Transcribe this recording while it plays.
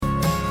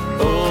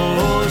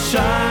Oh,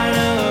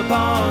 shine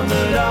upon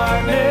the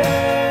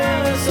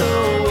darkness,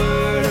 oh,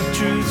 word of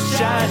truth,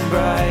 shine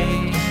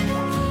bright.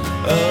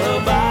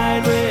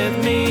 Abide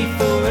with me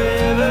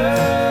forever,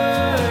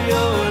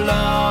 your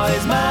law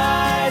is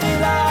my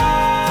delight.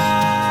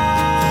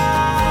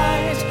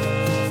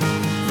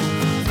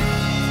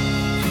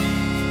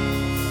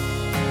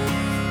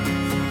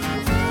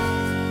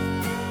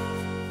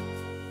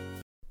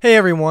 Hey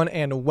everyone,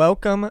 and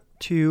welcome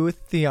to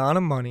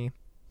Theana Money,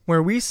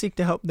 where we seek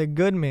to help the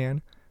good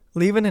man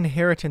leave an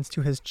inheritance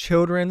to his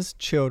children's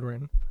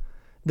children.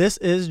 This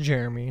is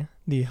Jeremy,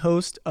 the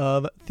host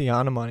of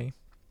Theana Money.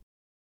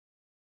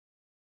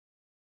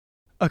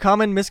 A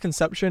common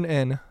misconception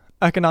in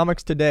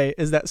economics today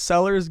is that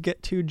sellers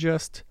get to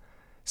just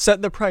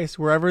set the price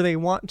wherever they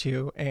want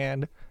to,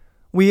 and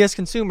we as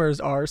consumers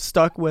are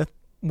stuck with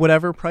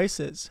whatever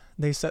prices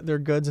they set their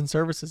goods and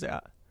services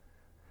at.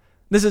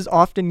 This is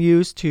often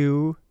used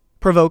to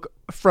provoke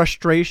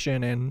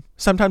frustration and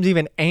sometimes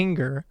even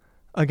anger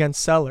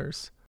against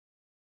sellers,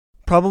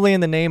 probably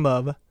in the name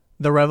of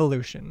the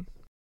revolution.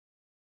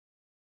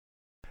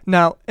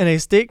 Now, in a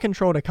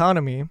state-controlled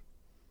economy,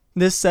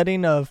 this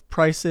setting of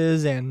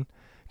prices and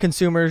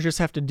consumers just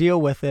have to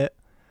deal with it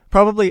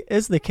probably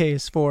is the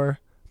case for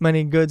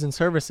many goods and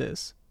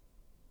services,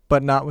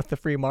 but not with the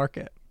free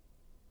market.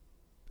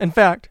 In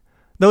fact,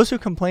 those who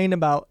complain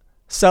about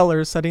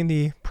sellers setting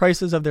the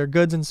prices of their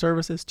goods and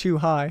services too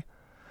high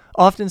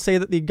often say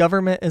that the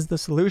government is the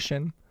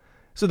solution,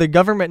 so the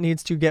government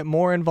needs to get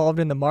more involved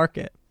in the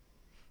market.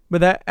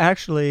 But that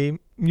actually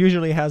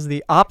usually has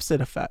the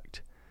opposite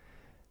effect.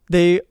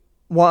 They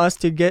want us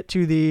to get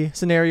to the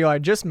scenario I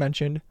just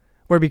mentioned,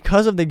 where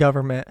because of the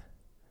government,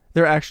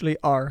 there actually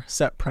are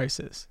set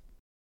prices.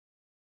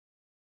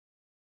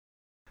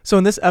 So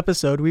in this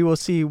episode, we will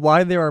see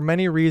why there are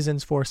many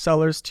reasons for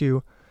sellers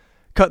to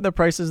cut the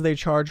prices they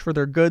charge for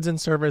their goods and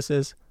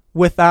services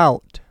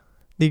without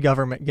the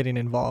government getting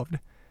involved.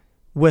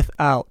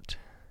 Without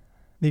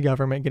the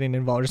government getting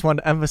involved. I just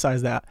wanted to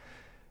emphasize that.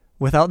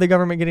 Without the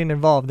government getting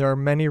involved, there are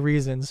many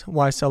reasons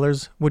why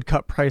sellers would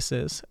cut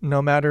prices,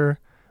 no matter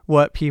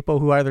what people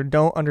who either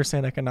don't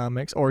understand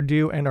economics or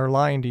do and are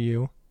lying to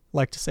you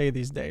like to say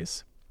these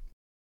days.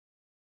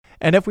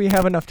 And if we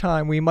have enough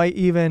time, we might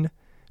even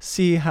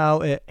see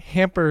how it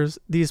hampers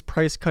these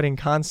price-cutting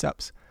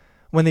concepts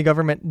when the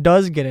government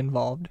does get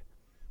involved,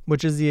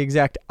 which is the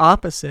exact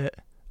opposite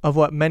of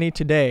what many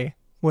today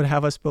would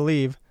have us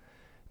believe,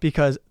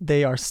 because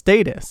they are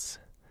statists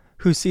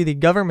who see the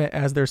government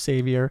as their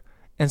savior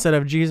instead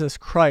of Jesus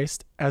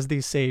Christ as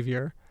the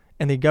savior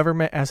and the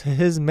government as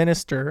his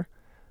minister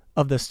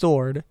of the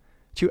sword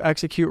to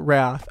execute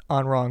wrath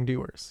on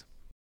wrongdoers.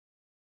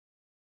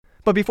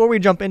 But before we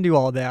jump into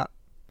all that,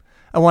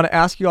 I want to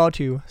ask you all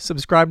to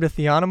subscribe to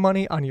Theana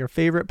Money on your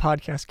favorite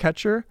podcast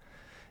catcher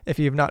if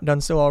you have not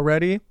done so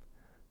already.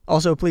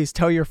 Also, please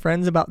tell your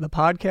friends about the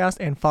podcast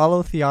and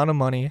follow Theana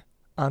Money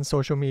on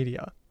social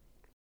media.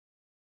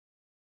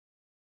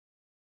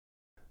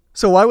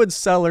 So why would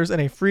sellers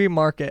in a free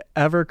market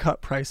ever cut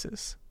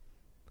prices?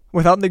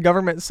 Without the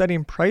government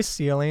setting price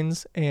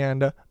ceilings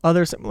and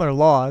other similar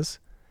laws,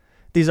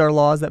 these are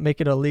laws that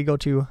make it illegal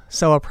to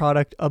sell a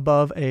product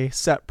above a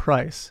set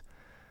price,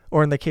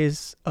 or in the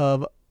case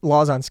of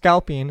laws on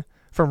scalping,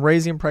 from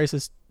raising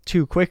prices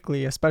too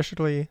quickly,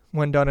 especially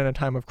when done in a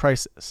time of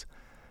crisis.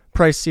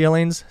 Price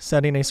ceilings,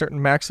 setting a certain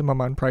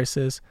maximum on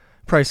prices.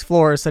 Price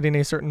floors, setting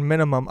a certain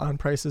minimum on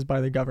prices by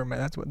the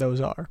government. That's what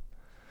those are.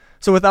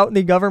 So without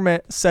the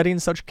government setting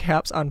such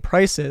caps on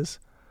prices,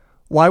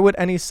 why would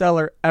any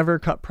seller ever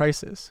cut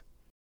prices?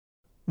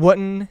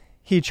 Wouldn't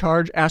he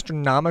charge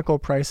astronomical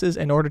prices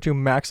in order to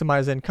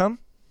maximize income?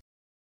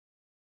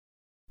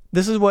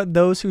 This is what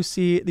those who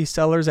see the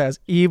sellers as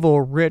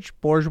evil, rich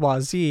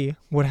bourgeoisie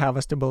would have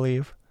us to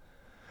believe.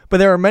 But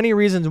there are many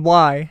reasons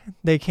why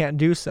they can't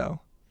do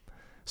so.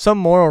 Some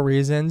moral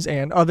reasons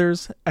and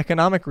others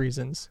economic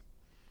reasons.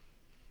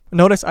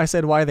 Notice I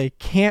said why they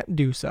can't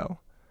do so,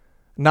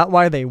 not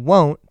why they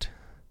won't.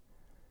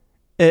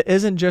 It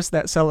isn't just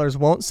that sellers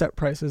won't set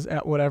prices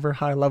at whatever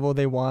high level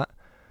they want,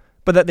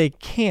 but that they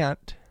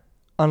can't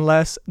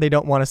unless they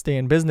don't want to stay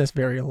in business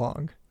very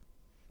long.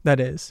 That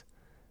is,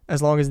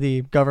 as long as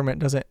the government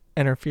doesn't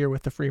interfere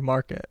with the free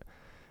market.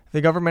 If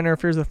the government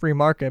interferes with the free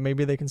market,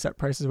 maybe they can set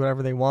prices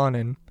whatever they want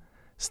and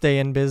stay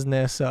in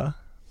business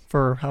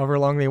for however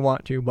long they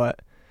want to,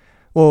 but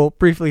we'll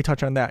briefly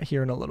touch on that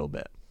here in a little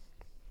bit.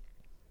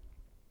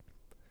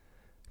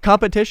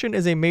 Competition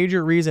is a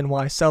major reason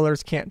why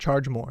sellers can't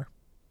charge more.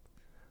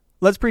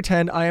 Let's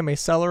pretend I am a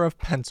seller of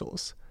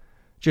pencils,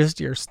 just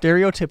your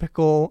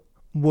stereotypical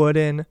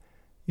wooden,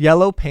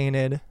 yellow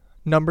painted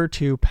number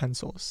 2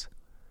 pencils.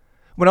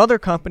 When other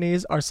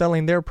companies are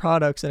selling their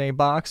products in a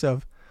box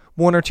of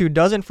 1 or 2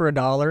 dozen for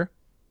 $1,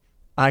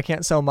 I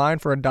can't sell mine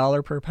for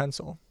 $1 per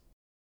pencil.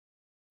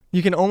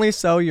 You can only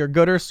sell your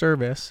good or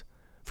service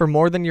for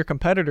more than your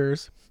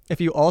competitors if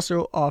you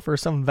also offer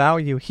some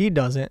value he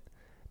doesn't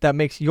that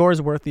makes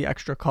yours worth the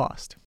extra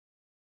cost.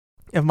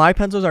 If my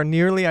pencils are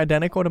nearly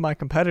identical to my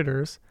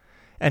competitors,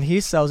 and he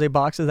sells a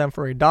box of them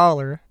for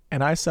 $1,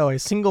 and I sell a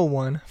single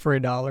one for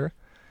 $1,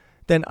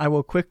 then I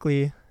will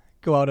quickly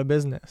go out of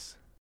business.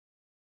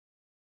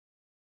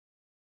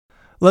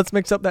 Let's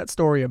mix up that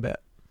story a bit.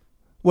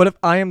 What if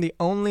I am the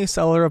only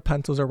seller of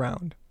pencils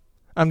around?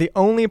 I'm the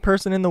only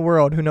person in the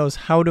world who knows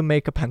how to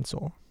make a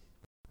pencil.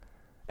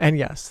 And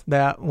yes,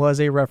 that was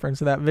a reference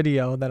to that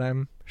video that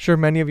I'm sure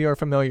many of you are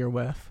familiar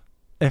with.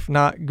 If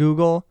not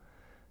Google,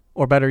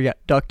 or better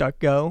yet,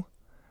 DuckDuckGo,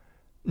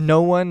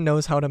 no one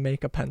knows how to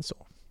make a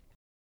pencil.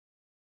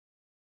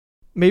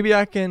 Maybe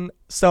I can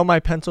sell my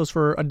pencils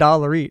for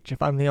 $1 each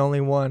if I'm the only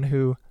one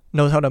who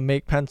knows how to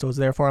make pencils,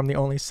 therefore I'm the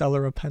only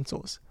seller of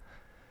pencils.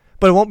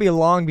 But it won't be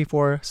long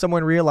before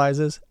someone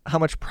realizes how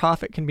much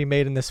profit can be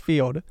made in this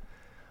field.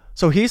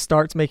 So he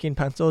starts making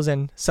pencils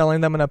and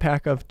selling them in a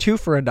pack of 2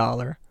 for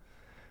 $1.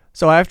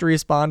 So I have to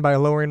respond by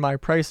lowering my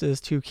prices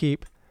to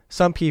keep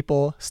some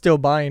people still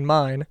buying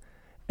mine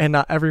and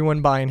not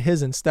everyone buying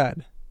his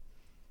instead.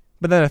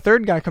 But then a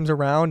third guy comes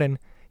around and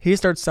he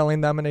starts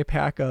selling them in a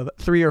pack of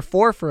 3 or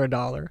 4 for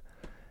 $1.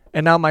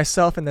 And now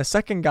myself and the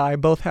second guy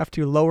both have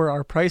to lower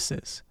our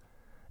prices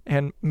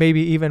and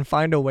maybe even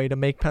find a way to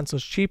make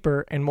pencils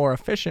cheaper and more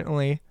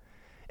efficiently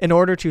in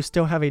order to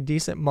still have a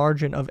decent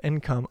margin of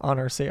income on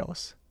our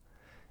sales,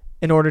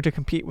 in order to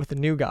compete with the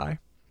new guy.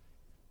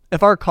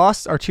 If our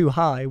costs are too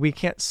high, we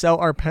can't sell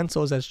our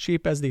pencils as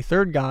cheap as the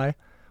third guy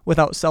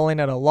without selling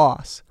at a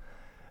loss.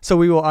 So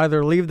we will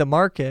either leave the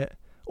market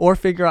or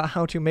figure out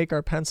how to make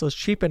our pencils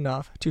cheap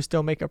enough to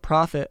still make a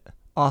profit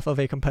off of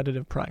a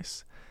competitive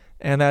price.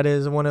 And that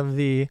is one of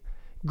the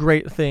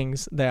great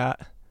things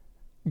that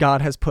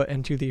God has put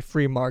into the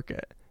free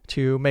market,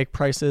 to make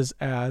prices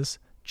as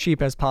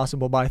cheap as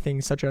possible by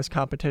things such as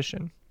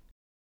competition.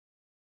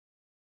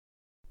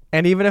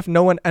 And even if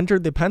no one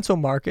entered the pencil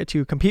market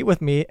to compete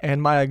with me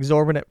and my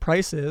exorbitant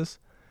prices,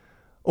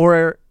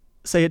 or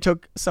say it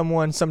took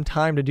someone some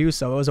time to do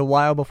so, it was a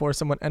while before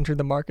someone entered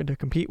the market to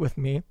compete with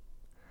me,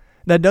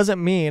 that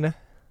doesn't mean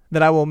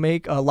that I will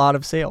make a lot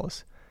of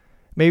sales.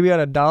 Maybe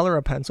at $1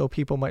 a pencil,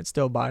 people might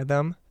still buy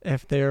them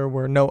if there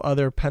were no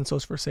other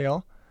pencils for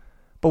sale.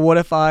 But what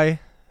if I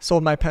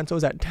sold my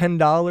pencils at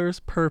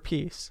 $10 per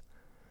piece?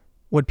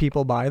 Would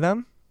people buy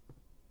them?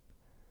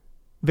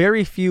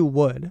 Very few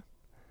would.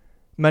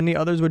 Many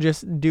others would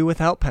just do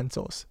without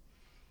pencils.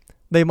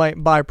 They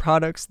might buy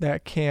products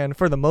that can,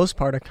 for the most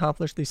part,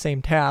 accomplish the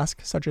same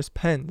task, such as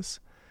pens,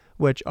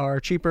 which are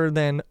cheaper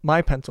than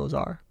my pencils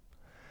are.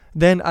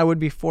 Then I would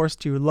be forced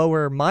to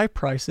lower my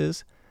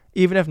prices,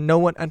 even if no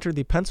one entered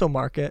the pencil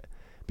market,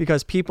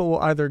 because people will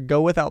either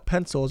go without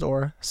pencils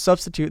or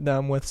substitute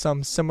them with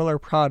some similar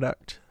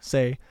product,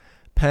 say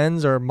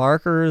pens or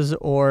markers,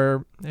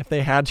 or if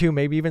they had to,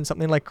 maybe even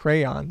something like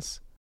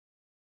crayons.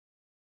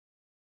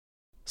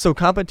 So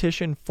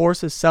competition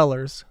forces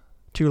sellers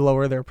to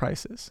lower their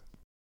prices.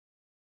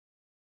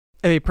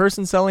 If a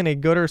person selling a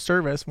good or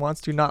service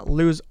wants to not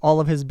lose all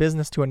of his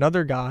business to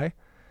another guy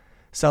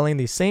selling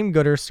the same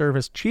good or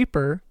service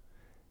cheaper,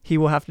 he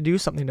will have to do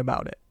something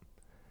about it.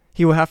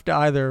 He will have to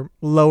either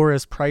lower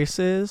his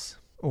prices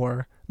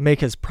or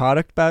make his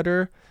product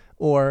better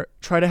or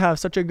try to have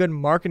such a good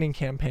marketing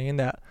campaign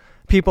that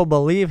people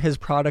believe his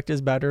product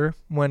is better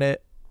when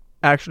it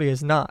actually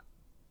is not.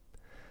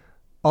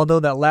 Although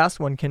that last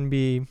one can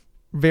be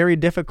very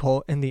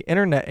difficult in the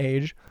internet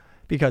age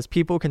because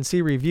people can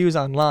see reviews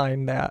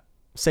online that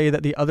say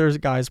that the other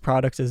guy's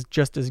product is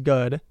just as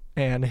good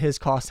and his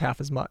costs half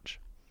as much.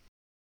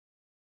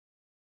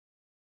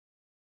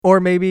 Or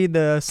maybe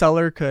the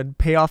seller could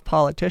pay off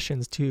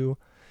politicians to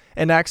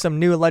enact some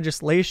new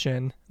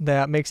legislation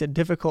that makes it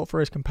difficult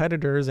for his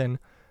competitors and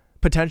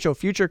potential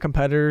future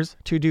competitors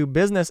to do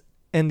business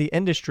in the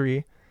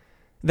industry.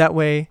 That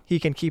way he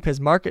can keep his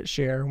market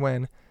share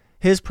when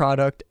his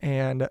product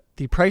and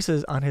the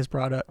prices on his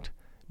product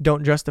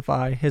don't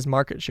justify his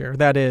market share.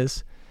 That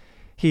is,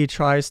 he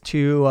tries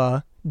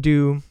to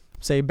do,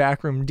 say,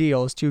 backroom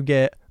deals to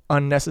get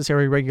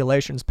unnecessary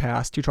regulations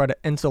passed to try to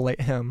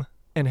insulate him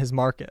in his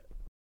market.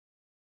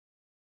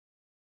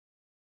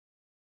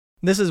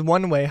 This is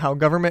one way how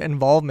government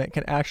involvement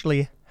can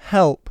actually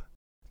help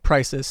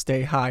prices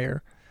stay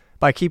higher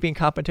by keeping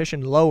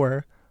competition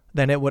lower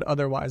than it would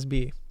otherwise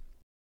be.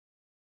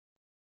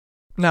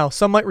 Now,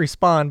 some might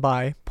respond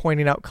by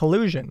pointing out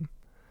collusion.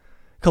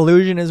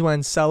 Collusion is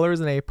when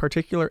sellers in a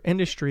particular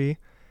industry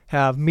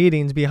have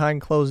meetings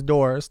behind closed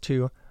doors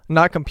to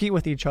not compete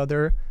with each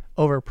other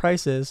over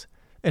prices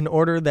in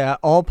order that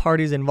all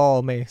parties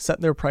involved may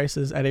set their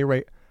prices at a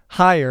rate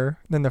higher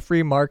than the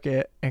free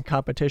market and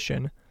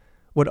competition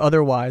would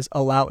otherwise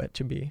allow it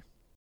to be.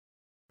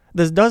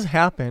 This does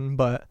happen,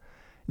 but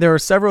there are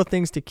several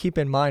things to keep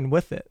in mind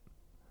with it.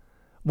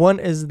 One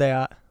is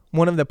that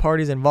one of the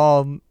parties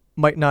involved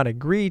might not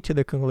agree to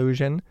the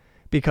conclusion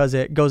because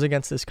it goes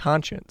against his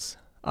conscience,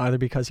 either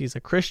because he's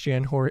a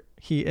Christian or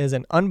he is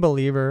an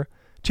unbeliever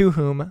to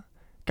whom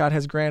God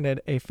has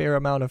granted a fair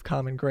amount of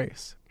common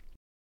grace.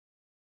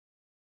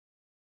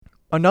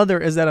 Another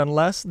is that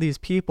unless these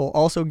people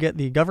also get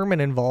the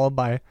government involved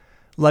by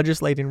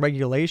legislating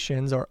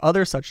regulations or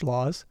other such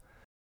laws,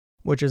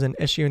 which is an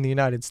issue in the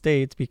United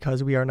States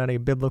because we are not a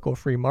biblical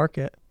free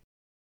market,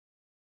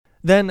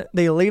 then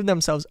they leave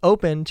themselves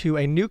open to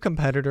a new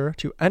competitor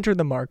to enter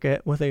the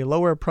market with a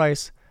lower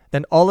price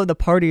than all of the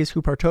parties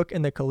who partook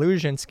in the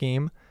collusion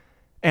scheme,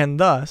 and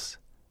thus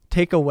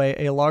take away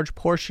a large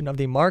portion of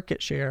the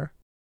market share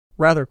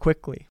rather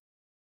quickly.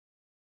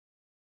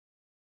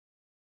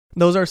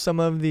 Those are some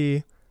of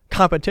the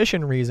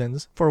competition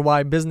reasons for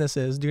why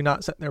businesses do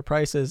not set their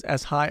prices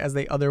as high as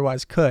they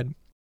otherwise could.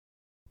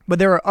 But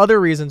there are other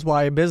reasons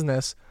why a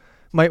business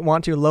might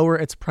want to lower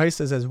its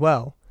prices as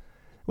well,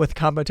 with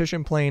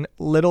competition playing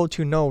little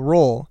to no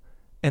role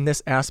in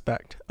this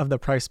aspect of the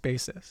price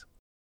basis.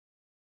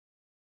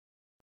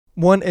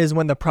 One is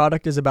when the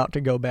product is about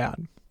to go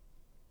bad.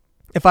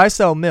 If I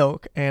sell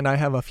milk and I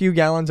have a few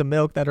gallons of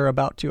milk that are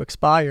about to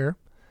expire,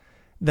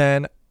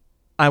 then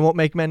I won't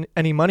make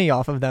any money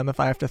off of them if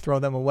I have to throw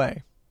them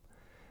away.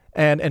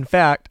 And in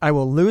fact, I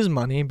will lose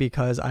money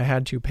because I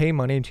had to pay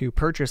money to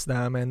purchase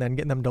them and then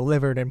get them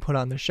delivered and put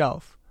on the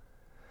shelf.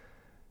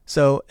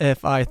 So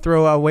if I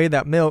throw away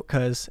that milk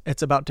because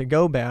it's about to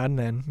go bad,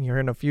 then you're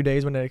in a few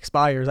days when it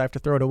expires, I have to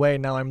throw it away.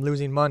 Now I'm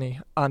losing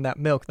money on that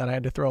milk that I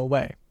had to throw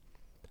away.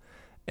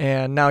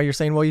 And now you're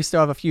saying, well, you still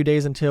have a few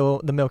days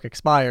until the milk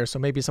expires, so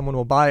maybe someone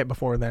will buy it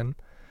before then.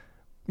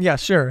 Yeah,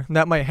 sure,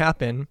 that might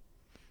happen.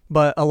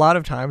 But a lot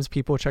of times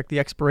people check the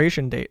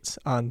expiration dates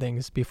on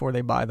things before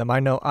they buy them. I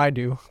know I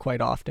do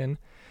quite often.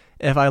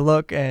 If I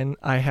look and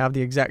I have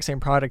the exact same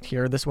product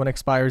here, this one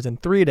expires in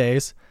 3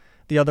 days,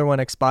 the other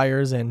one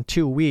expires in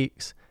 2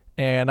 weeks,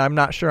 and I'm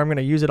not sure I'm going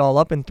to use it all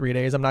up in 3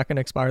 days. I'm not going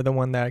to expire the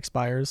one that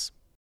expires.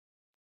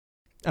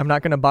 I'm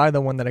not going to buy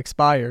the one that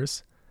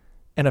expires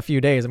in a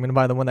few days. I'm going to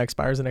buy the one that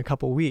expires in a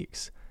couple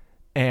weeks.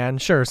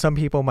 And sure, some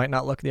people might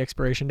not look at the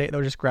expiration date.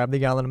 They'll just grab the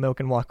gallon of milk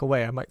and walk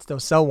away. I might still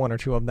sell 1 or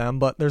 2 of them,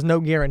 but there's no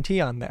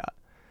guarantee on that.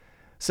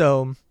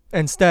 So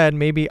instead,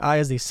 maybe I,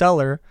 as the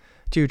seller,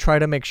 to try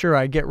to make sure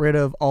I get rid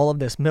of all of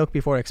this milk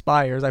before it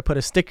expires, I put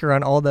a sticker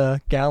on all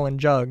the gallon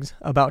jugs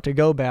about to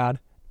go bad,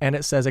 and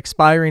it says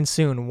expiring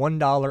soon,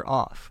 $1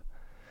 off.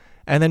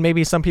 And then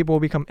maybe some people will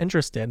become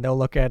interested. They'll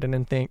look at it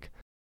and think,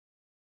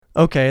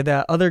 okay,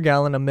 that other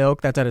gallon of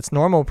milk that's at its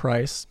normal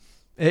price,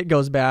 it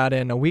goes bad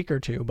in a week or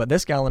 2, but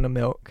this gallon of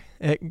milk,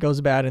 it goes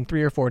bad in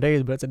 3 or 4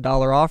 days, but it's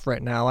 $1 off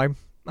right now.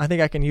 I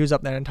think I can use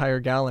up that entire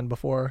gallon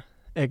before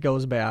it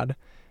goes bad.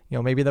 You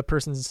know, maybe the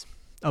person's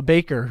a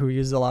baker who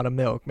uses a lot of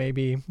milk.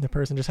 Maybe the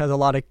person just has a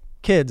lot of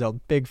kids, a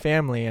big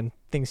family, and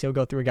thinks he'll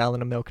go through a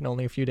gallon of milk in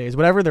only a few days.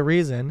 Whatever the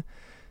reason,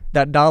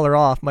 that $1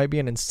 off might be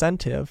an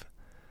incentive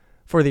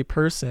for the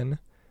person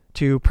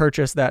to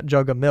purchase that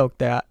jug of milk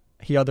that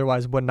he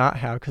otherwise would not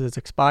have because it's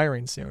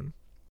expiring soon.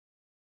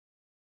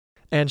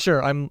 And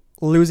sure, I'm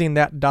losing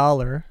that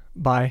 $1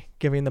 by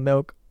selling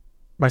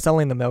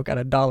the milk at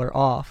 $1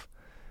 off,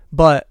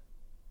 but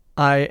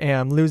I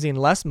am losing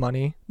less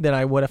money than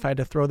I would if I had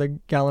to throw the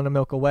gallon of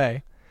milk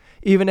away.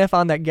 Even if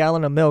on that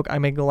gallon of milk I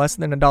make less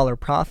than $1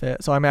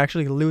 profit, so I'm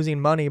actually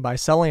losing money by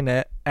selling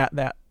it at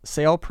that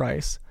sale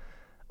price,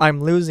 I'm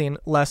losing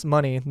less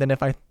money than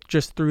if I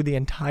just threw the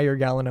entire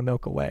gallon of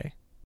milk away.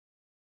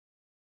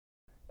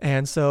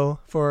 And so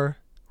for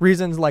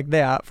reasons like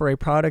that, for a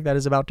product that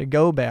is about to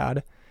go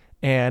bad,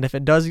 and if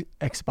it does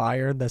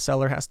expire, the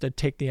seller has to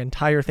take the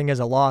entire thing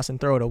as a loss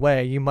and throw it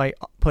away, you might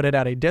put it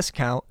at a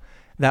discount.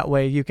 That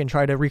way you can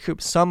try to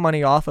recoup some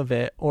money off of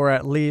it, or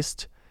at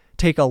least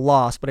take a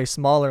loss, but a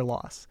smaller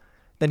loss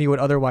than you would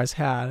otherwise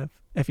have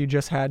if you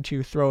just had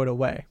to throw it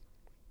away.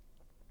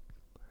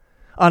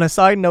 On a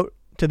side note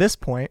to this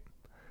point,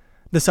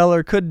 the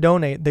seller could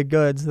donate the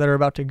goods that are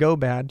about to go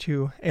bad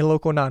to a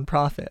local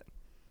nonprofit,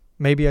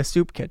 maybe a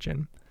soup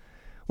kitchen,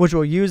 which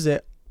will use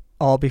it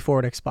all before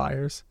it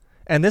expires.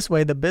 And this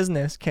way, the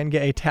business can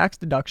get a tax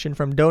deduction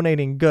from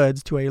donating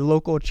goods to a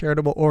local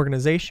charitable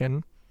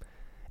organization,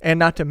 and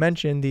not to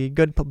mention the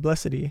good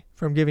publicity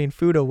from giving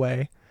food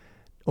away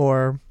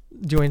or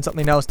doing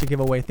something else to give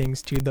away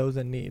things to those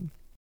in need.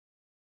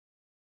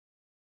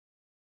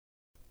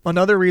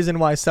 Another reason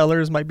why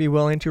sellers might be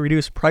willing to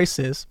reduce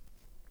prices,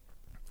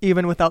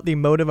 even without the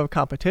motive of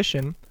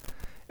competition,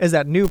 is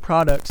that new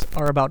products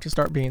are about to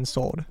start being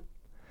sold.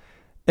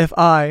 If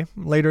I,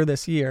 later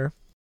this year,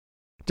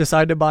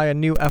 decide to buy a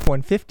new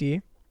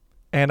F-150,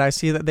 and I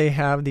see that they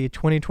have the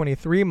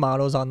 2023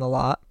 models on the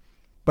lot,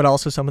 but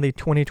also some of the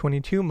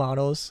 2022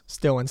 models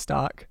still in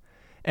stock,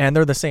 and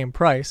they're the same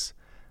price,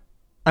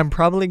 I'm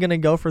probably going to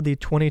go for the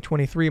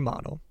 2023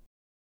 model.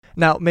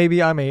 Now,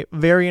 maybe I'm a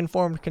very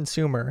informed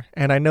consumer,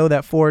 and I know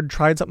that Ford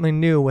tried something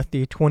new with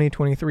the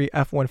 2023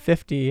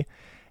 F-150,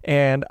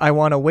 and I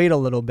want to wait a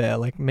little bit.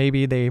 Like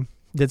maybe they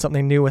did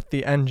something new with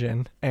the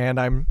engine, and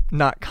I'm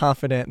not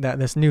confident that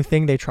this new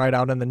thing they tried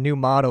out in the new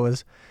model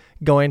is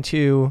going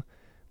to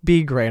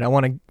be great. I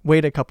want to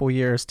wait a couple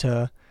years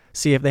to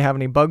see if they have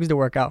any bugs to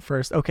work out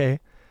first. Okay,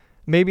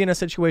 maybe in a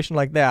situation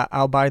like that,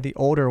 I'll buy the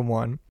older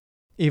one,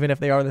 even if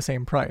they are the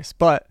same price.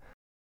 But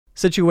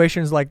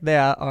situations like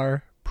that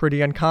are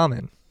pretty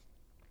uncommon.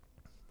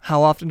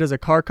 How often does a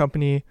car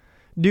company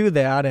do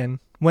that, and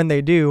when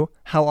they do,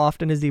 how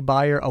often is the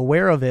buyer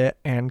aware of it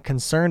and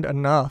concerned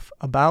enough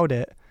about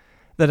it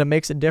that it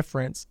makes a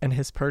difference in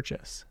his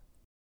purchase?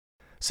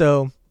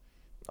 So,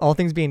 all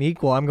things being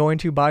equal, I'm going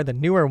to buy the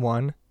newer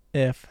one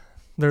if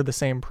they're the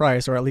same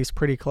price, or at least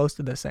pretty close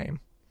to the same.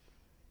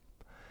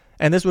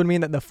 And this would mean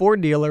that the Ford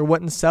dealer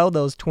wouldn't sell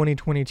those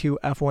 2022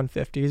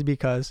 F-150s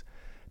because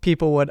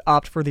people would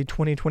opt for the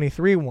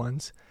 2023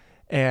 ones.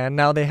 And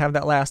now they have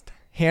that last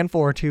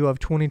handful or two of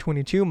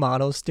 2022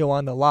 models still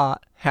on the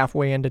lot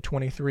halfway into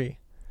 23.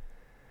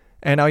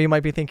 And now you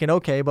might be thinking,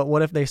 okay, but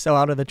what if they sell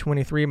out of the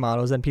 23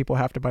 models and people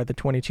have to buy the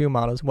 22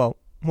 models? Well,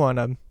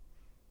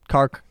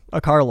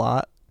 a car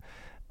lot,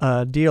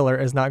 a dealer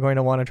is not going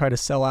to want to try to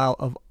sell out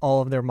of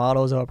all of their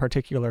models of a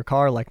particular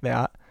car like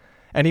that.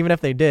 And even if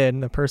they did,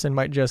 the person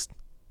might just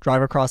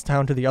drive across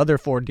town to the other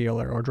Ford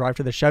dealer or drive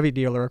to the Chevy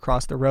dealer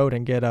across the road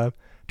and get a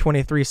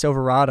 23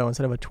 Silverado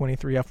instead of a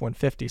 23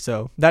 F-150.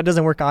 So that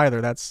doesn't work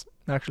either. That's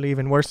actually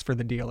even worse for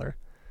the dealer.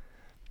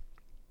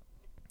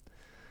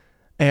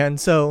 And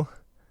so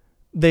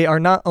they are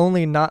not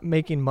only not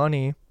making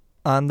money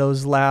on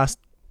those last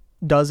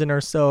dozen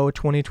or so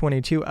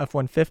 2022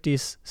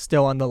 F-150s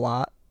still on the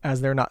lot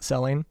as they're not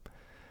selling,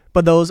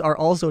 but those are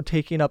also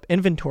taking up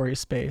inventory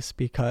space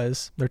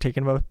because they're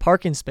taking up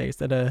parking space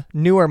that a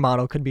newer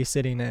model could be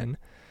sitting in.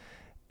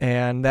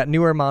 And that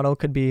newer model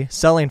could be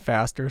selling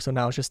faster, so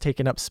now it's just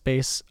taking up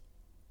space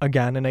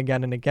again and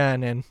again and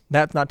again. And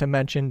that's not to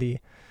mention the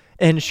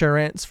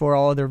insurance for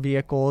all of their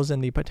vehicles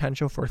and the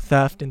potential for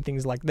theft and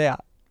things like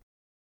that.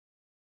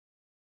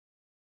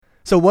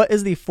 So what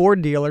is the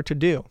Ford dealer to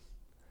do?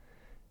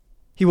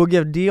 He will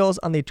give deals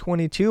on the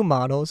 22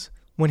 models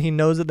when he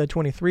knows that the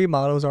 23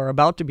 models are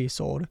about to be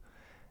sold.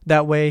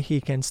 That way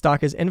he can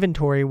stock his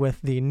inventory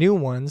with the new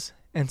ones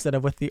instead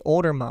of with the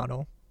older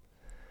model.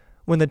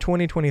 When the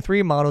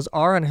 2023 models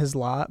are on his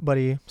lot, but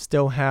he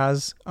still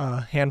has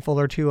a handful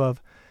or two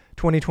of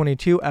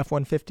 2022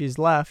 F-150s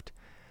left,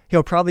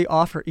 he'll probably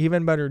offer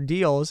even better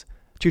deals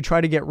to try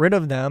to get rid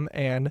of them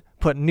and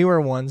put newer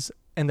ones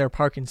in their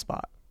parking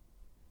spot.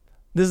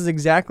 This is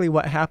exactly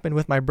what happened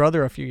with my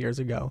brother a few years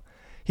ago.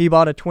 He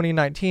bought a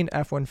 2019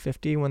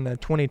 F-150 when the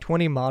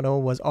 2020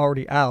 model was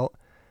already out,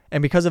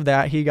 and because of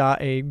that, he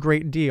got a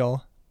great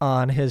deal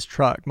on his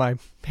truck. My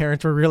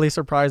parents were really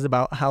surprised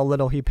about how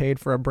little he paid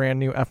for a brand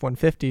new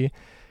F-150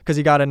 because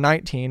he got a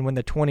 19 when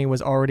the 20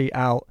 was already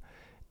out,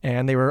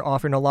 and they were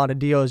offering a lot of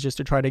deals just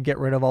to try to get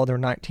rid of all their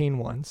 19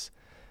 ones.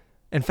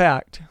 In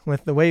fact,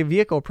 with the way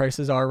vehicle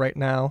prices are right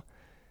now,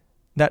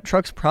 that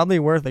truck's probably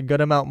worth a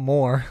good amount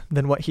more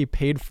than what he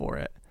paid for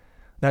it.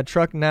 That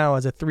truck now,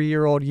 as a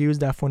 3-year-old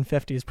used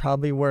F-150, is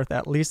probably worth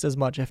at least as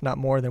much, if not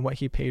more, than what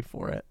he paid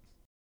for it.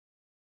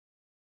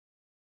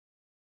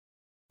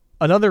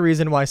 Another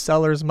reason why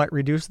sellers might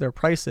reduce their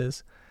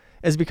prices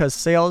is because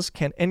sales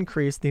can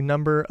increase the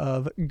number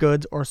of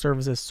goods or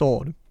services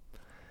sold,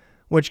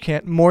 which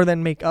can more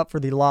than make up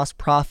for the lost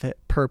profit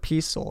per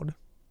piece sold.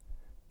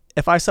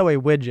 If I sell a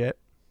widget,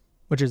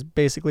 which is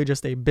basically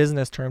just a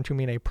business term to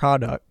mean a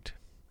product,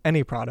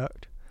 any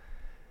product,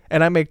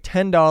 and I make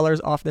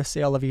 $10 off the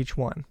sale of each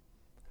one,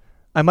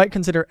 I might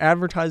consider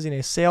advertising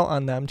a sale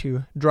on them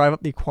to drive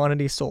up the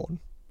quantity sold.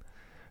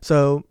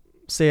 So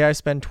say I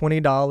spend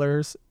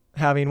 $20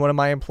 having one of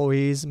my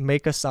employees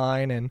make a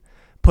sign and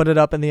put it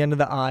up in the end of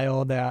the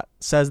aisle that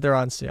says they're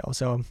on sale.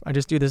 So I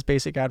just do this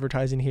basic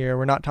advertising here.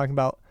 We're not talking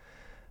about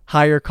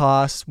higher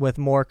costs with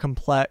more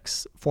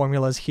complex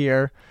formulas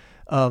here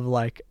of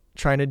like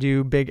trying to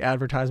do big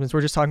advertisements.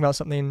 We're just talking about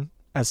something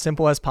as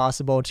simple as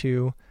possible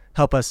to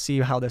help us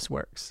see how this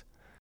works.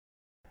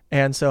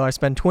 And so I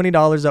spend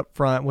 $20 up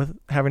front with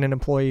having an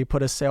employee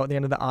put a sale at the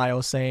end of the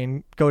aisle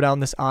saying, go down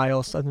this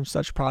aisle, such and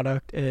such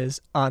product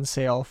is on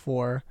sale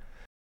for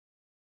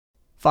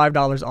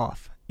 $5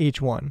 off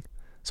each one.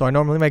 So I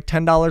normally make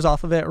 $10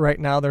 off of it. Right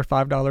now they're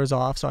 $5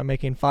 off, so I'm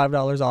making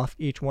 $5 off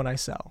each one I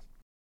sell.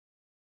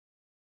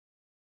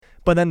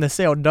 But then the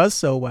sale does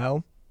so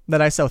well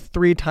that I sell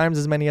 3 times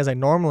as many as I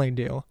normally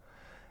do.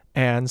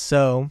 And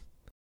so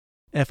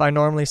if I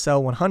normally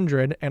sell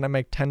 100 and I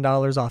make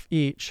 $10 off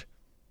each,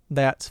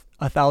 that's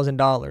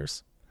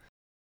 $1,000.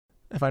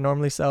 If I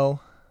normally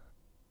sell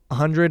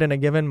 100 in a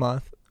given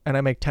month and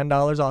I make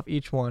 $10 off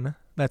each one,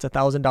 that's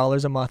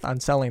 $1,000 a month on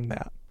selling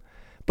that.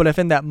 But if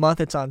in that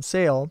month it's on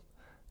sale,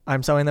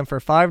 I'm selling them for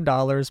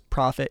 $5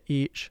 profit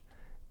each,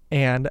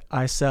 and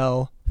I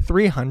sell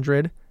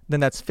 300, then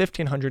that's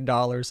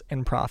 $1,500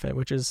 in profit,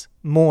 which is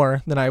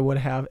more than I would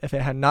have if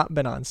it had not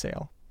been on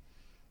sale.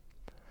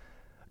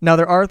 Now,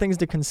 there are things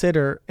to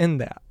consider in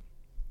that,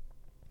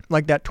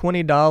 like that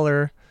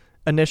 $20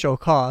 initial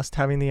cost,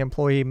 having the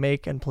employee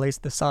make and place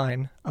the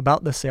sign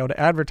about the sale to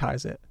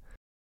advertise it.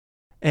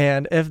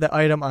 And if the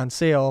item on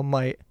sale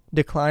might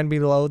decline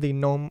below the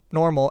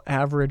normal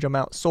average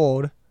amount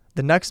sold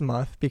the next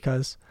month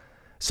because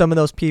some of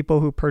those people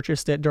who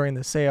purchased it during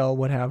the sale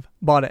would have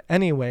bought it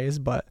anyways,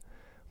 but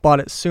bought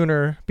it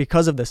sooner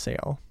because of the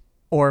sale.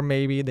 Or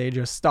maybe they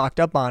just stocked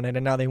up on it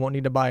and now they won't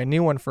need to buy a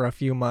new one for a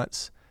few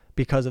months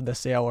because of the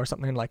sale or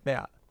something like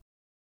that.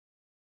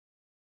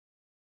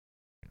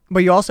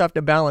 But you also have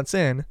to balance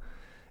in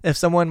if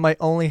someone might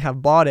only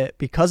have bought it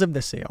because of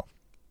the sale.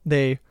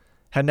 They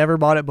had never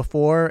bought it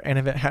before, and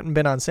if it hadn't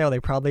been on sale, they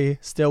probably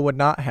still would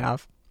not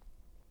have.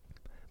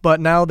 But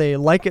now they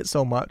like it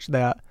so much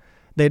that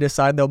they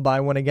decide they'll buy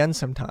one again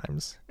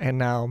sometimes. And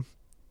now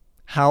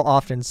how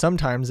often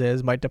sometimes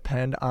might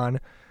depend on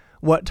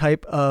what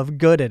type of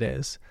good it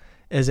is.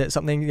 Is it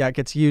something that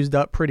gets used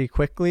up pretty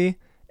quickly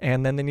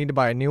and then they need to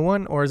buy a new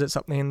one? Or is it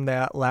something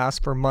that lasts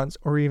for months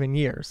or even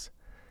years?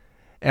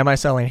 Am I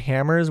selling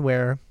hammers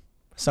where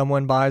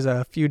someone buys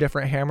a few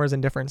different hammers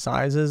in different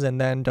sizes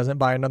and then doesn't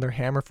buy another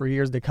hammer for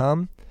years to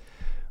come?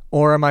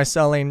 Or am I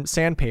selling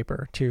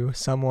sandpaper to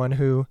someone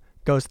who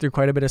goes through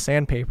quite a bit of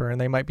sandpaper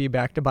and they might be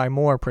back to buy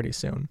more pretty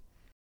soon?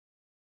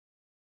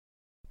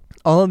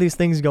 All of these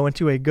things go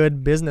into a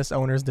good business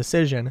owner's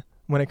decision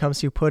when it comes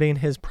to putting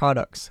his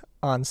products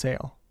on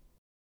sale.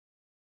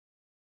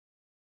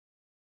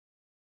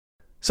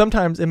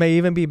 Sometimes it may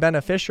even be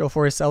beneficial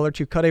for a seller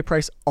to cut a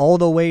price all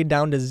the way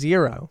down to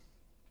zero.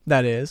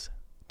 That is,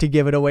 to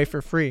give it away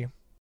for free.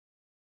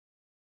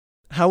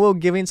 How will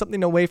giving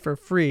something away for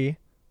free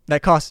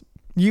that costs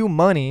you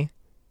money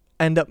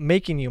end up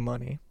making you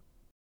money?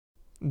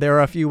 There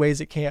are a few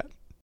ways it can.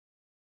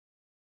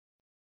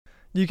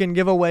 You can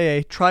give away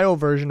a trial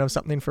version of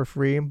something for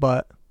free,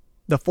 but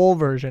the full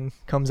version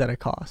comes at a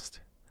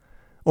cost.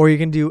 Or you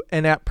can do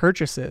in-app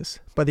purchases,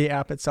 but the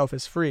app itself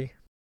is free.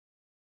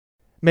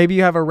 Maybe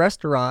you have a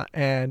restaurant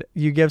and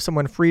you give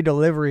someone free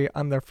delivery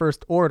on their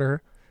first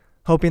order,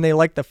 hoping they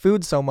like the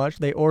food so much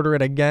they order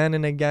it again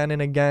and again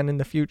and again in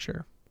the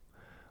future.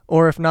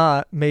 Or if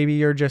not, maybe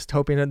you're just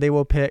hoping that they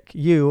will pick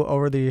you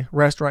over the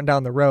restaurant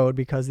down the road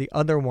because the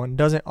other one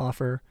doesn't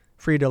offer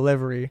free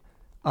delivery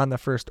on the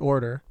first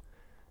order,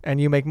 and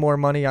you make more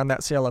money on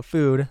that sale of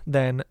food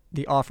than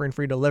the offering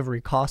free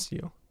delivery costs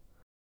you.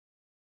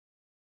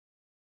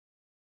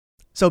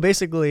 So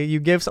basically, you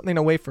give something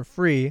away for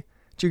free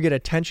to get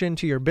attention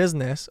to your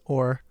business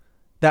or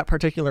that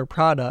particular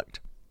product,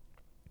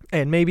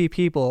 and maybe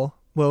people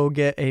will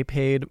get a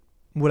paid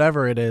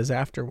whatever it is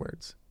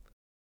afterwards.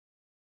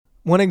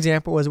 One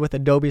example is with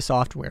Adobe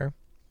software.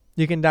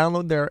 You can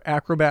download their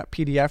Acrobat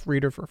PDF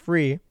reader for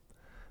free,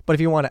 but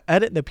if you want to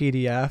edit the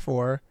PDF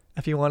or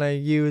if you want to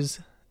use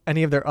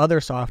any of their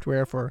other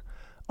software for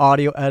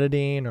audio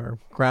editing or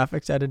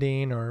graphics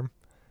editing or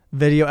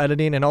video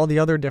editing and all the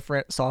other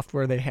different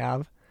software they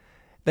have,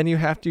 then you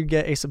have to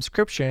get a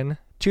subscription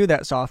to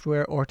that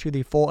software or to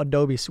the full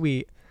Adobe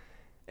suite,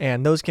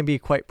 and those can be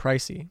quite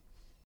pricey.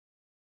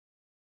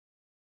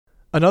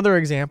 Another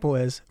example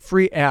is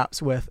free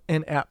apps with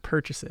in-app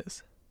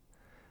purchases.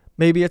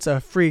 Maybe it's a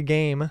free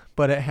game,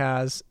 but it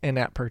has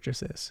in-app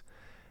purchases.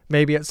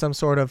 Maybe it's some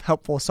sort of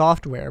helpful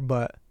software,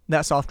 but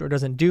that software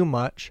doesn't do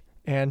much,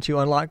 and to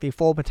unlock the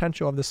full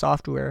potential of the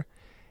software,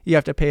 you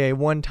have to pay a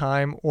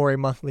one-time or a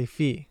monthly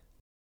fee.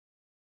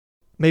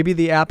 Maybe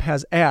the app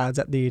has ads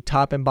at the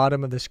top and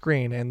bottom of the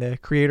screen, and the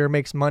creator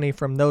makes money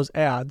from those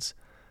ads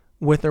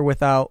with or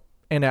without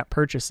in-app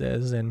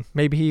purchases, and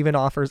maybe he even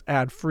offers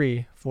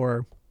ad-free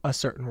for a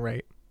certain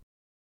rate.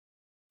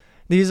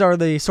 These are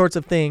the sorts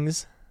of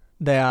things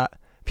that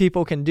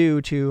people can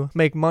do to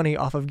make money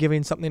off of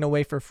giving something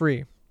away for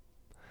free.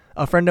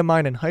 A friend of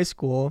mine in high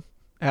school,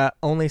 at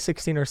only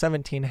 16 or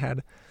 17,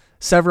 had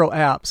several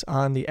apps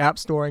on the App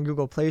Store and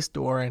Google Play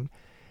Store, and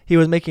he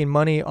was making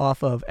money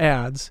off of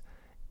ads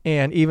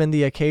and even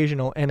the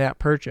occasional in-app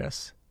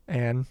purchase.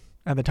 And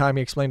at the time,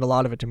 he explained a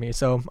lot of it to me.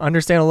 So I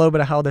understand a little bit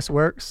of how this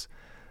works.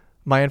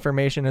 My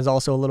information is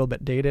also a little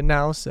bit dated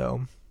now,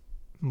 so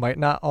might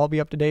not all be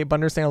up to date, but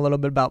understand a little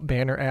bit about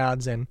banner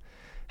ads and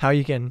how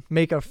you can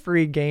make a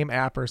free game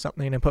app or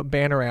something and put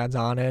banner ads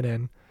on it,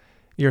 and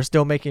you're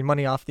still making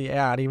money off the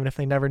ad, even if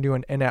they never do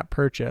an in-app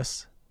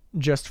purchase,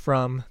 just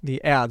from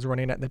the ads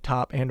running at the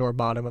top and or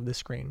bottom of the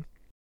screen.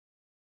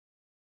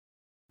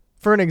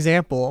 For an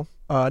example,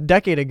 a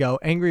decade ago,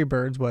 Angry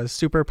Birds was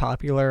super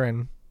popular,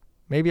 and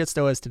maybe it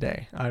still is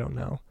today. I don't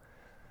know.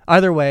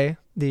 Either way,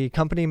 the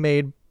company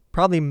made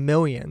probably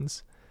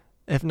millions,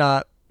 if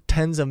not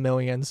tens of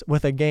millions,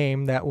 with a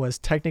game that was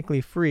technically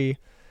free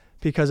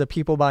because of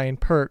people buying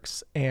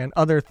perks and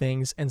other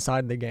things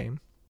inside the game.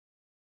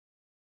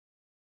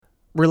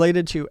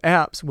 Related to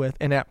apps with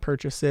in-app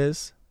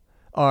purchases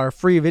are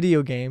free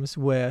video games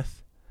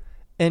with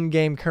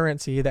in-game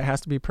currency that has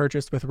to be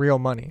purchased with real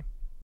money.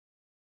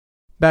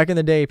 Back in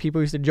the day,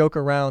 people used to joke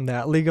around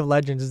that League of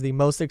Legends is the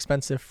most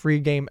expensive free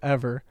game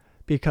ever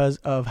because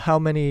of how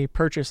many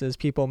purchases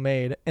people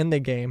made in the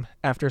game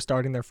after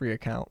starting their free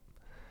account.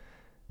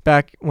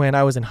 Back when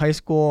I was in high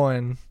school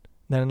and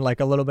then like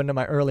a little bit into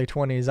my early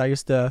 20s, I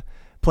used to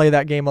play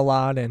that game a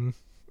lot, and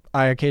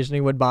I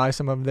occasionally would buy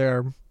some of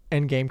their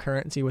in-game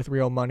currency with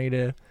real money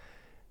to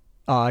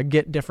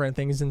get different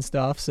things and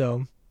stuff.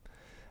 So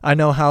I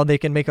know how they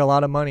can make a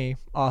lot of money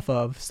off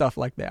of stuff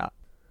like that.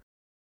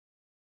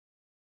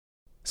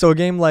 So a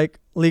game like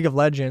League of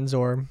Legends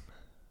or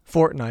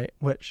Fortnite,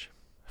 which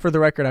for the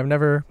record I've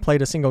never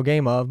played a single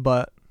game of,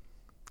 but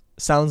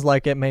sounds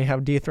like it may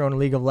have dethroned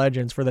League of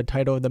Legends for the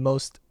title of the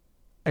most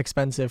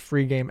expensive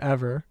free game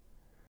ever.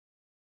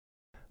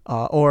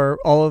 or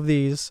all of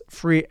these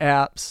free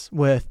apps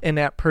with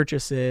in-app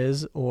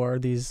purchases, or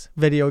these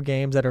video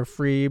games that are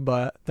free,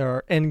 but there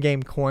are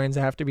in-game coins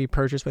that have to be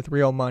purchased with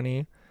real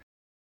money,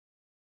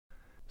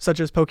 such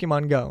as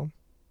Pokemon Go,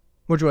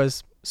 which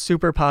was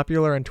super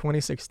popular in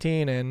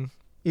 2016 and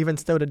even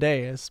still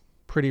today is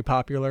pretty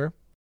popular.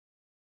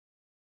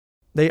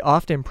 They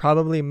often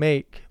probably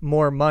make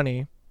more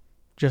money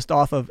just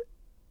off of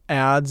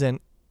ads and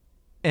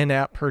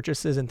in-app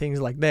purchases and things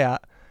like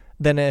that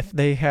than if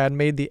they had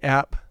made the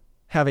app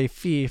have a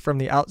fee from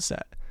the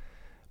outset.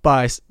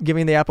 By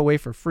giving the app away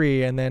for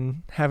free and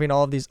then having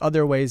all of these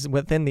other ways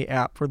within the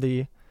app for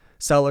the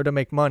seller to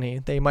make money,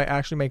 they might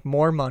actually make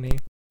more money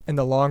in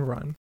the long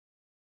run.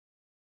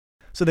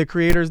 So the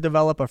creators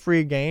develop a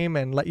free game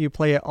and let you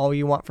play it all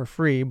you want for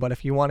free, but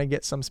if you want to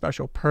get some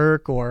special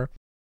perk or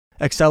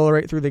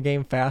accelerate through the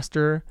game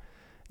faster,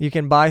 you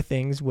can buy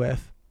things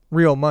with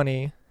real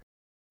money,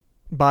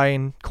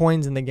 buying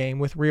coins in the game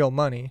with real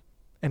money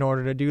in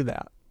order to do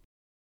that.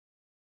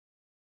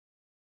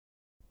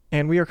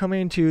 And we are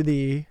coming to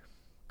the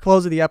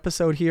close of the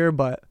episode here,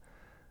 but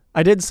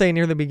I did say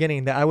near the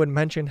beginning that I would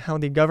mention how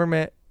the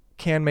government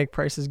can make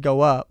prices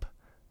go up,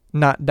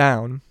 not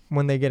down,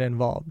 when they get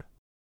involved.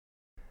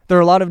 There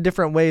are a lot of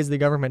different ways the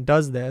government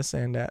does this,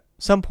 and at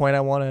some point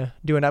I want to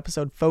do an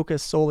episode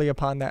focused solely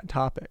upon that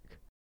topic.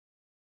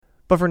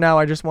 But for now,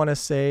 I just want to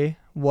say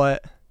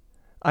what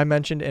I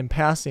mentioned in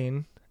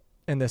passing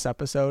in this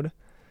episode.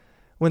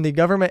 When the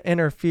government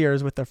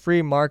interferes with the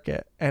free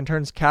market and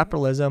turns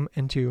capitalism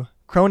into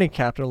crony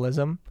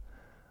capitalism,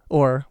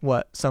 or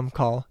what some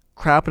call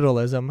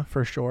crapitalism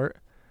for short,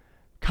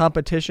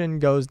 competition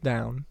goes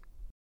down.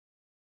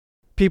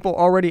 People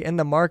already in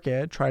the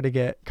market try to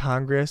get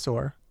Congress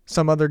or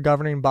some other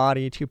governing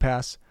body to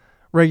pass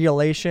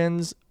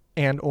regulations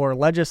and or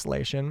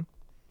legislation,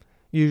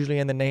 usually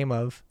in the name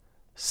of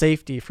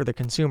safety for the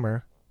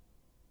consumer.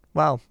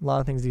 Wow, a lot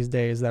of things these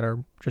days that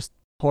are just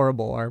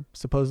horrible are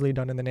supposedly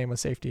done in the name of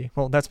safety.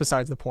 Well, that's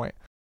besides the point.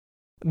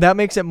 That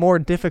makes it more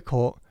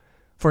difficult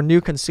for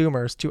new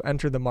consumers to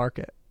enter the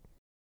market.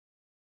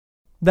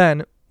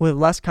 Then, with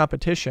less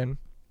competition,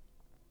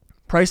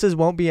 prices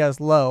won't be as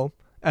low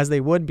as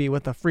they would be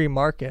with a free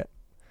market,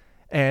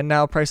 and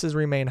now prices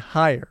remain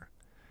higher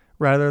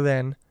rather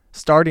than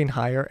starting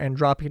higher and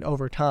dropping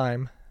over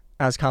time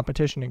as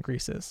competition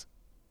increases.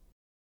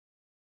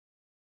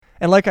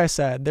 And like I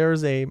said,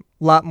 there's a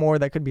lot more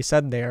that could be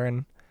said there,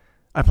 and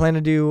I plan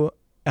to do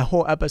a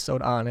whole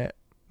episode on it,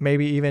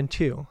 maybe even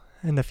 2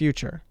 in the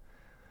future.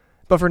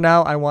 But for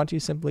now, I want to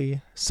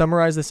simply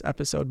summarize this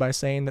episode by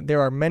saying that there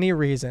are many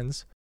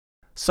reasons,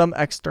 some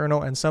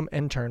external and some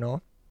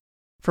internal,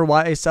 for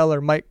why a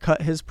seller might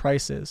cut his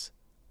prices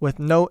with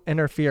no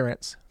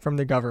interference from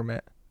the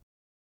government.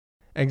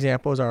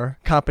 Examples are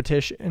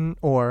competition,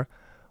 or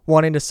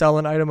wanting to sell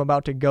an item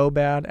about to go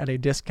bad at a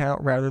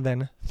discount rather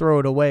than throw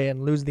it away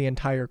and lose the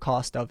entire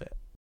cost of it.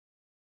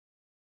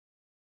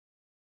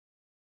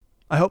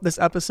 I hope this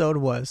episode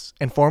was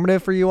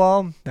informative for you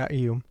all, that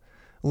you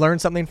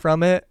learned something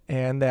from it,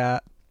 and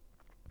that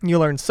you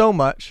learned so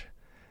much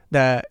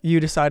that you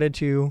decided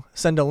to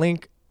send a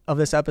link of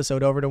this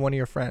episode over to one of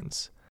your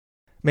friends.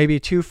 Maybe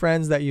 2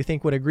 friends that you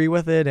think would agree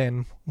with it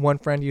and 1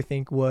 friend you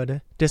think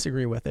would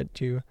disagree with it,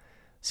 to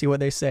see what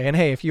they say. And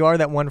hey, if you are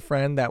that one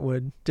friend that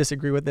would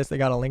disagree with this, they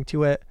got a link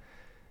to it,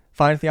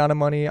 find Theana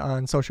Money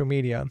on social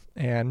media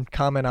and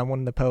comment on one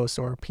of the posts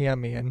or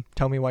PM me and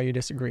tell me why you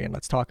disagree and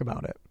let's talk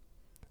about it.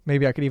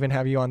 Maybe I could even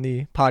have you on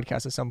the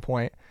podcast at some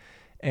point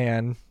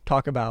and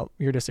talk about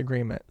your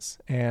disagreements.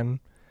 And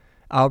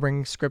I'll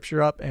bring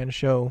scripture up and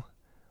show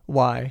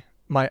why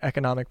my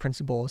economic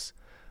principles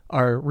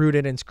are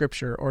rooted in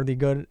scripture, or the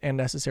good and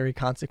necessary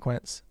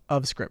consequence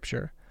of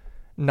scripture,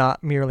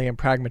 not merely in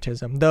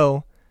pragmatism,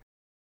 though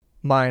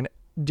mine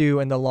do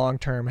in the long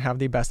term have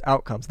the best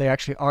outcomes. They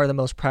actually are the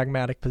most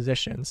pragmatic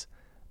positions,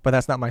 but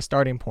that's not my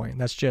starting point.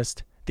 That's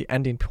just the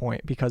ending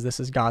point, because this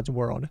is God's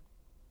world.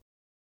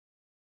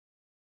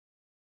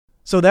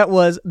 So that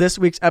was this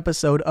week's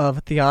episode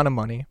of Theana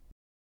Money.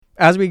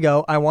 As we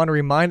go, I want to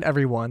remind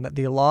everyone that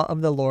the law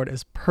of the Lord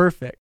is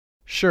perfect,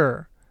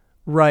 sure,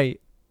 right,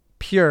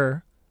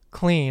 pure,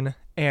 clean,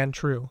 and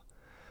true.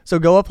 So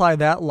go apply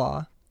that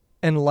law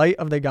in light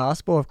of the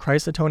gospel of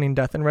Christ's atoning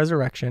death and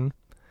resurrection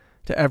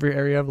to every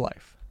area of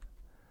life.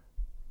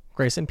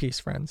 Grace and peace,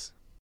 friends.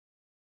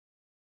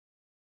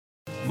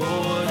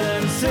 More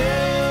than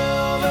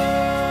silver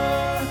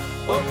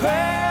or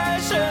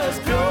precious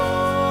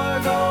pure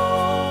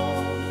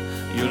gold,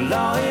 your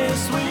law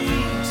is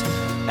sweet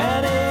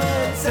and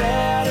it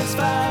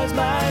satisfies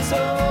my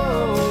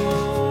soul.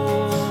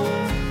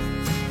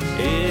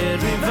 It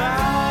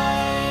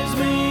revives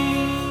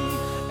me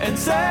and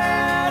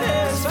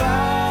satisfies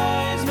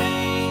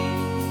me.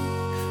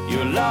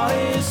 Your law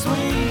is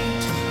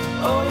sweet,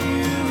 oh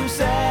you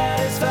satisfy